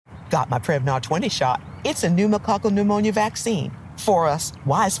Got my Prevnar 20 shot. It's a pneumococcal pneumonia vaccine. For us,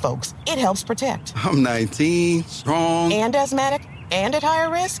 wise folks, it helps protect. I'm 19, strong. And asthmatic, and at higher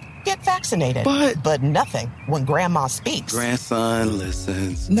risk. Get vaccinated. But nothing when grandma speaks. Grandson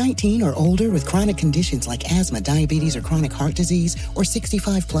listens. 19 or older with chronic conditions like asthma, diabetes, or chronic heart disease, or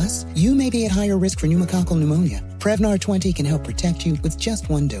 65 plus, you may be at higher risk for pneumococcal pneumonia. Prevnar 20 can help protect you with just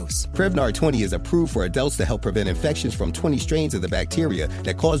one dose. Prevnar 20 is approved for adults to help prevent infections from 20 strains of the bacteria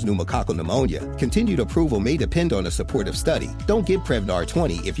that cause pneumococcal pneumonia. Continued approval may depend on a supportive study. Don't get Prevnar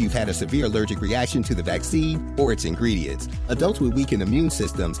 20 if you've had a severe allergic reaction to the vaccine or its ingredients. Adults with weakened immune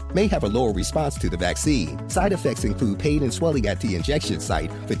systems may have a lower response to the vaccine. Side effects include pain and swelling at the injection site,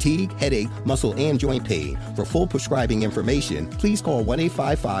 fatigue, headache, muscle, and joint pain. For full prescribing information, please call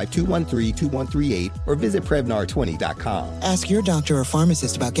 1-855-213-2138 or visit Prevnar20.com. Ask your doctor or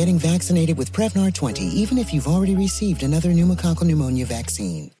pharmacist about getting vaccinated with Prevnar 20, even if you've already received another pneumococcal pneumonia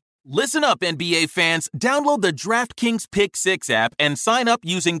vaccine. Listen up, NBA fans. Download the DraftKings Pick 6 app and sign up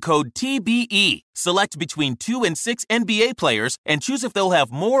using code TBE. Select between 2 and 6 NBA players and choose if they'll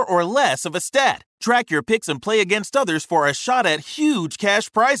have more or less of a stat. Track your picks and play against others for a shot at huge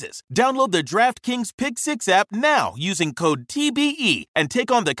cash prizes. Download the DraftKings Pick 6 app now using code TBE and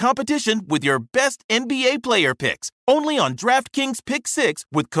take on the competition with your best NBA player picks. Only on DraftKings Pick 6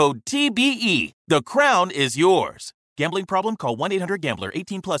 with code TBE. The crown is yours. Gambling problem? Call 1-800-GAMBLER.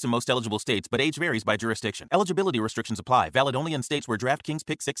 18 plus in most eligible states, but age varies by jurisdiction. Eligibility restrictions apply. Valid only in states where DraftKings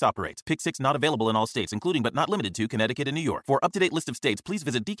Pick 6 operates. Pick 6 not available in all states, including but not limited to Connecticut and New York. For up-to-date list of states, please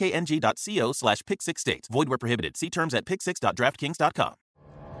visit dkng.co/pick6states. Void where prohibited. See terms at pick6.draftkings.com.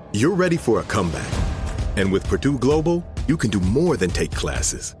 You're ready for a comeback. And with Purdue Global, you can do more than take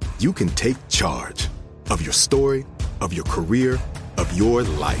classes. You can take charge of your story, of your career, of your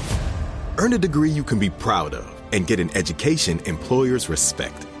life. Earn a degree you can be proud of and get an education employers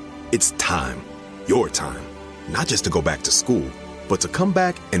respect. It's time, your time, not just to go back to school, but to come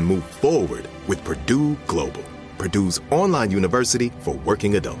back and move forward with Purdue Global, Purdue's online university for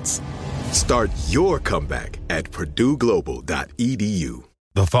working adults. Start your comeback at purdueglobal.edu.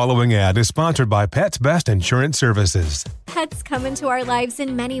 The following ad is sponsored by Pets Best Insurance Services. Pets come into our lives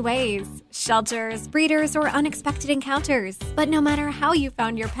in many ways. Shelters, breeders, or unexpected encounters. But no matter how you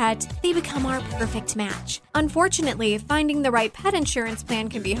found your pet, they become our perfect match. Unfortunately, finding the right pet insurance plan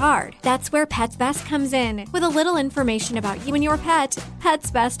can be hard. That's where Pets Best comes in. With a little information about you and your pet,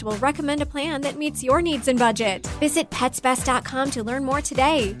 Pets Best will recommend a plan that meets your needs and budget. Visit PetsBest.com to learn more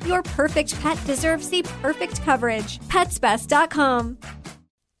today. Your perfect pet deserves the perfect coverage. PetsBest.com.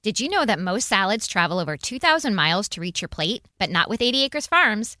 Did you know that most salads travel over 2,000 miles to reach your plate? But not with 80 Acres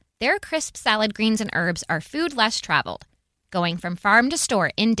Farms. Their crisp salad greens and herbs are food less traveled, going from farm to store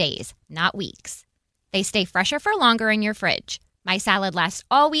in days, not weeks. They stay fresher for longer in your fridge. My salad lasts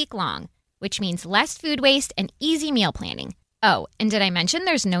all week long, which means less food waste and easy meal planning. Oh, and did I mention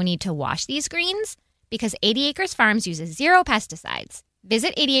there's no need to wash these greens? Because 80 Acres Farms uses 0 pesticides.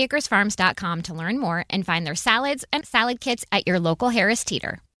 Visit 80acresfarms.com to learn more and find their salads and salad kits at your local Harris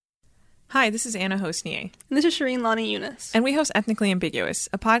Teeter. Hi, this is Anna Hosnier. And this is Shireen Lonnie Eunice. And we host Ethnically Ambiguous,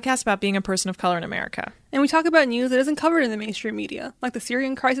 a podcast about being a person of color in America. And we talk about news that isn't covered in the mainstream media, like the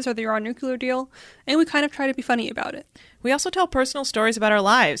Syrian crisis or the Iran nuclear deal, and we kind of try to be funny about it. We also tell personal stories about our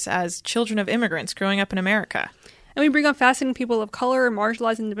lives as children of immigrants growing up in America. And we bring on fascinating people of color and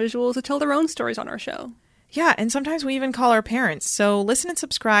marginalized individuals to tell their own stories on our show. Yeah, and sometimes we even call our parents. So listen and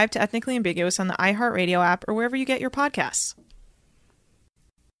subscribe to Ethnically Ambiguous on the iHeartRadio app or wherever you get your podcasts.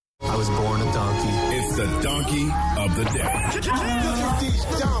 I was born a donkey. It's the donkey of the day.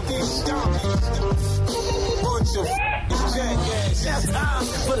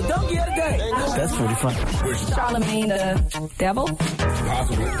 For the donkey of the day. That's pretty fun. Charlemagne the devil?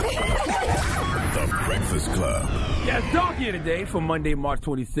 Possibly. The Breakfast Club. Yes, donkey of the day for Monday, March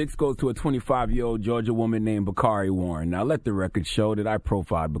 26th goes to a 25-year-old Georgia woman named Bakari Warren. Now, let the record show that I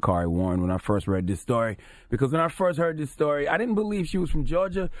profiled Bakari Warren when I first read this story, because when I first heard this story, I didn't believe she was from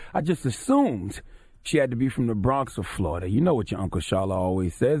Georgia. I just assumed she had to be from the Bronx or Florida. You know what your Uncle Shala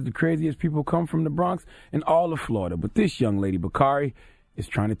always says. The craziest people come from the Bronx and all of Florida. But this young lady, Bakari, is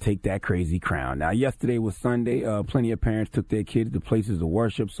trying to take that crazy crown. Now, yesterday was Sunday. Plenty of parents took their kids to places of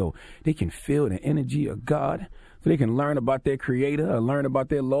worship so they can feel the energy of God, so they can learn about their Creator, learn about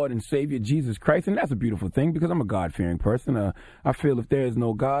their Lord and Savior, Jesus Christ. And that's a beautiful thing, because I'm a God-fearing person. I feel if there is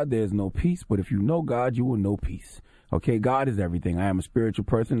no God, there is no peace. But if you know God, you will know peace. Okay, God is everything. I am a spiritual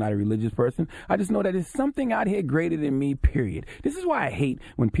person, not a religious person. I just know that there's something out here greater than me, period. This is why I hate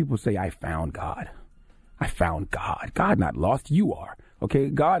when people say, I found God. I found God. God not lost, you are. Okay,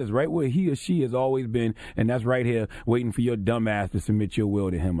 God is right where he or she has always been, and that's right here waiting for your dumb ass to submit your will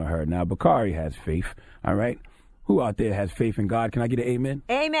to him or her. Now, Bakari has faith, all right? Who out there has faith in God? Can I get an amen?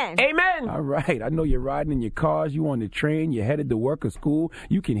 Amen. Amen. All right. I know you're riding in your cars. You on the train. You're headed to work or school.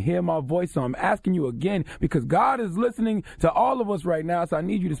 You can hear my voice, so I'm asking you again because God is listening to all of us right now, so I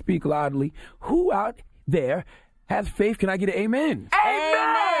need you to speak loudly. Who out there has faith? Can I get an amen?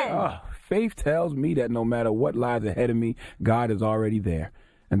 Amen. Faith tells me that no matter what lies ahead of me, God is already there.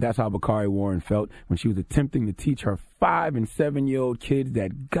 And that's how Bakari Warren felt when she was attempting to teach her 5- and 7-year-old kids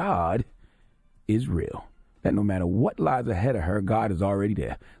that God is real. That no matter what lies ahead of her, God is already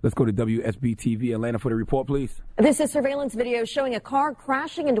there. Let's go to WSB-TV Atlanta for the report, please. This is surveillance video showing a car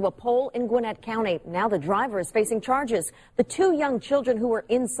crashing into a pole in Gwinnett County. Now the driver is facing charges. The 2 young children who were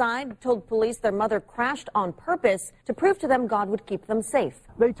inside told police their mother crashed on purpose to prove to them God would keep them safe.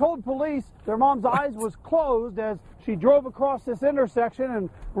 They told police their mom's eyes was closed as she drove across this intersection and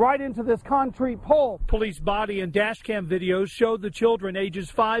right into this concrete pole. Police body and dash cam videos showed the children ages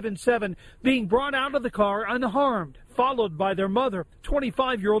 5 and 7 being brought out of the car unharmed, followed by their mother,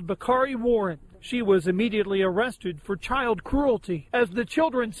 25-year-old Bakari Warren. She was immediately arrested for child cruelty. As the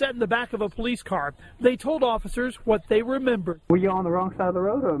children sat in the back of a police car, they told officers what they remembered. Were you on the wrong side of the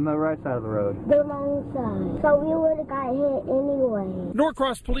road or on the right side of the road? The wrong side. So we would have got hit anyway.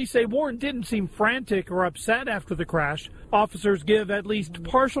 Norcross police say Warren didn't seem frantic or upset after the crash. Officers give at least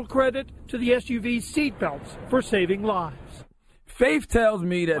partial credit to the SUV's seatbelts for saving lives. Faith tells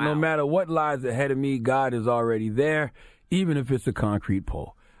me that no matter what lies ahead of me, God is already there, even if it's a concrete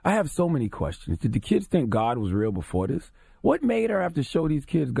pole. I have so many questions. Did the kids think God was real before this? What made her have to show these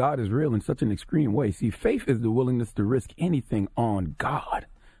kids God is real in such an extreme way? See, faith is the willingness to risk anything on God.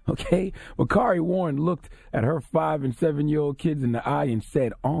 Okay? Bakari Warren looked at her 5- and 7-year-old kids in the eye and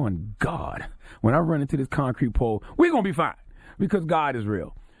said, on God, when I run into this concrete pole, we're going to be fine because God is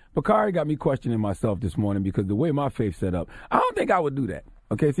real. Bakari got me questioning myself this morning because the way my faith's set up, I don't think I would do that.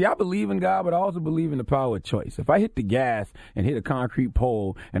 Okay, see, I believe in God, but I also believe in the power of choice. If I hit the gas and hit a concrete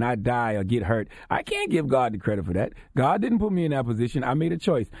pole and I die or get hurt, I can't give God the credit for that. God didn't put me in that position. I made a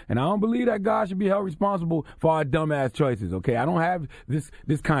choice. And I don't believe that God should be held responsible for our dumbass choices, okay? I don't have this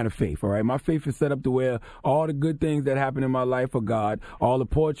kind of faith, all right? My faith is set up to where all the good things that happen in my life are God, all the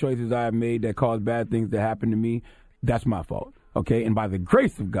poor choices I have made that cause bad things to happen to me, that's my fault, okay? And by the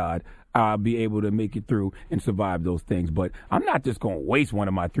grace of God, I'll be able to make it through and survive those things. But I'm not just going to waste one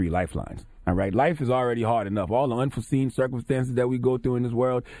of my 3 lifelines. All right. Life is already hard enough. All the unforeseen circumstances that we go through in this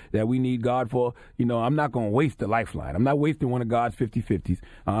world that we need God for, I'm not going to waste a lifeline. I'm not wasting one of God's 50-50s.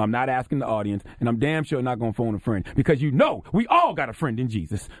 I'm not asking the audience, and I'm damn sure not going to phone a friend because we all got a friend in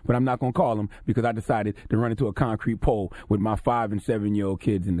Jesus, but I'm not going to call him because I decided to run into a concrete pole with my 5- and 7-year-old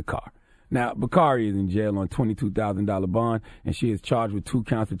kids in the car. Now, Bakari is in jail on $22,000 bond, and she is charged with 2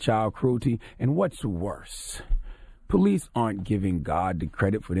 counts of child cruelty. And what's worse, police aren't giving God the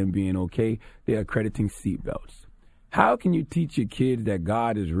credit for them being okay. They're accrediting seatbelts. How can you teach your kids that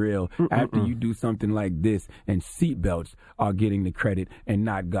God is real after you do something like this and seatbelts are getting the credit and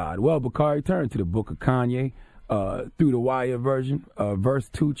not God? Well, Bakari, turn to the book of Kanye, Through the Wire version, verse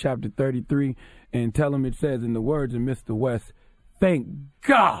 2, chapter 33, and tell them it says in the words of Mr. West, thank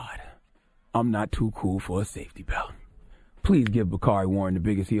God I'm not too cool for a safety belt. Please give Bakari Warren the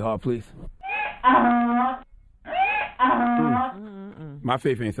biggest hee-haw, please. My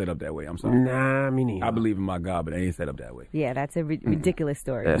faith ain't set up that way. I'm sorry. Nah, me neither. I believe in my God, but it ain't set up that way. Yeah, that's a ridiculous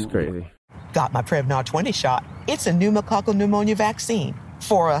story. That's crazy. Got my Prevnar 20 shot. It's a pneumococcal pneumonia vaccine.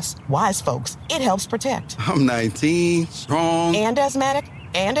 For us, wise folks, it helps protect. I'm 19, strong. And asthmatic,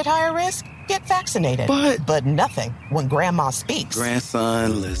 and at higher risk. Get vaccinated. But nothing when grandma speaks.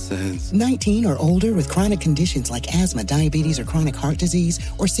 Grandson listens. 19 or older with chronic conditions like asthma, diabetes, or chronic heart disease,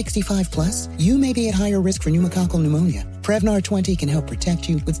 or 65 plus, you may be at higher risk for pneumococcal pneumonia. Prevnar 20 can help protect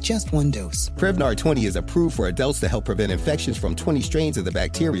you with just 1 dose. Prevnar 20 is approved for adults to help prevent infections from 20 strains of the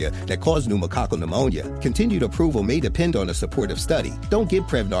bacteria that cause pneumococcal pneumonia. Continued approval may depend on a supportive study. Don't get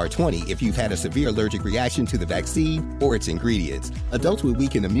Prevnar 20 if you've had a severe allergic reaction to the vaccine or its ingredients. Adults with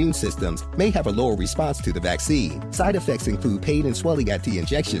weakened immune systems may have a lower response to the vaccine. Side effects include pain and swelling at the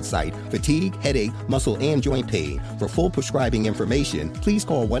injection site, fatigue, headache, muscle, and joint pain. For full prescribing information, please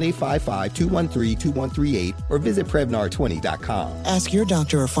call 1-855-213-2138 or visit Prevnar20.com. Ask your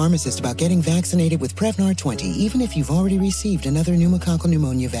doctor or pharmacist about getting vaccinated with Prevnar 20, even if you've already received another pneumococcal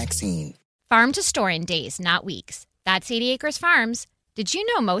pneumonia vaccine. Farm to store in days, not weeks. That's 80 Acres Farms. Did you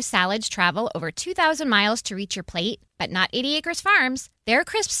know most salads travel over 2,000 miles to reach your plate? But not 80 Acres Farms. Their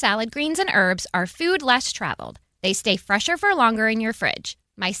crisp salad greens and herbs are food less traveled. They stay fresher for longer in your fridge.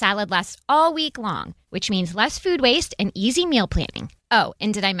 My salad lasts all week long, which means less food waste and easy meal planning. Oh,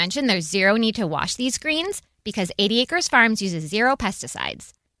 and did I mention there's zero need to wash these greens? Because 80 Acres Farms uses zero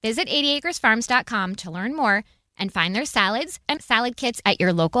pesticides. Visit 80acresfarms.com to learn more and find their salads and salad kits at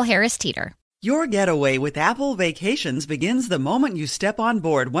your local Harris Teeter. Your getaway with Apple Vacations begins the moment you step on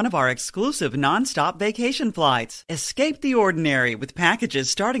board one of our exclusive nonstop vacation flights. Escape the ordinary with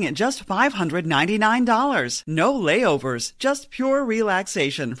packages starting at just $599. No layovers, just pure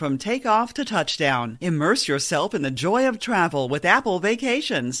relaxation from takeoff to touchdown. Immerse yourself in the joy of travel with Apple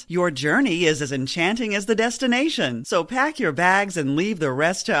Vacations. Your journey is as enchanting as the destination, so pack your bags and leave the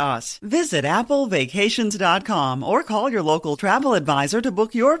rest to us. Visit applevacations.com or call your local travel advisor to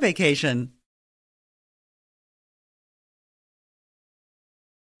book your vacation.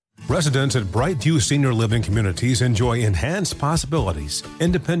 Residents at Brightview Senior Living Communities enjoy enhanced possibilities,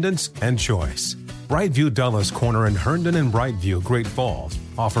 independence, and choice. Brightview Dulles Corner in Herndon and Brightview, Great Falls,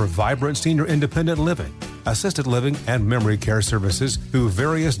 offer vibrant senior independent living, assisted living, and memory care services through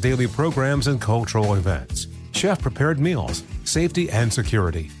various daily programs and cultural events. Chef-prepared meals, safety and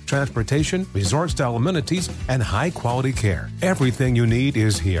security, transportation, resort-style amenities, and high-quality care. Everything you need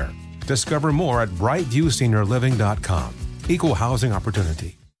is here. Discover more at brightviewseniorliving.com. Equal housing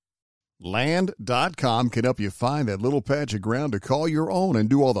opportunity. Land.com can help you find that little patch of ground to call your own and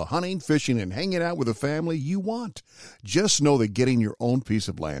do all the hunting, fishing, and hanging out with the family you want. Just know that getting your own piece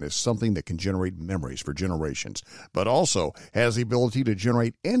of land is something that can generate memories for generations, but also has the ability to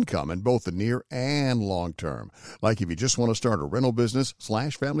generate income in both the near and long term. Like if you just want to start a rental business /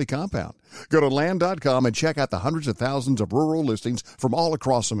 family compound. Go to Land.com and check out the hundreds of thousands of rural listings from all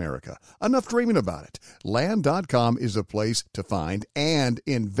across America. Enough dreaming about it. Land.com is a place to find and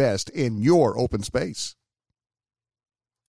invest in your open space.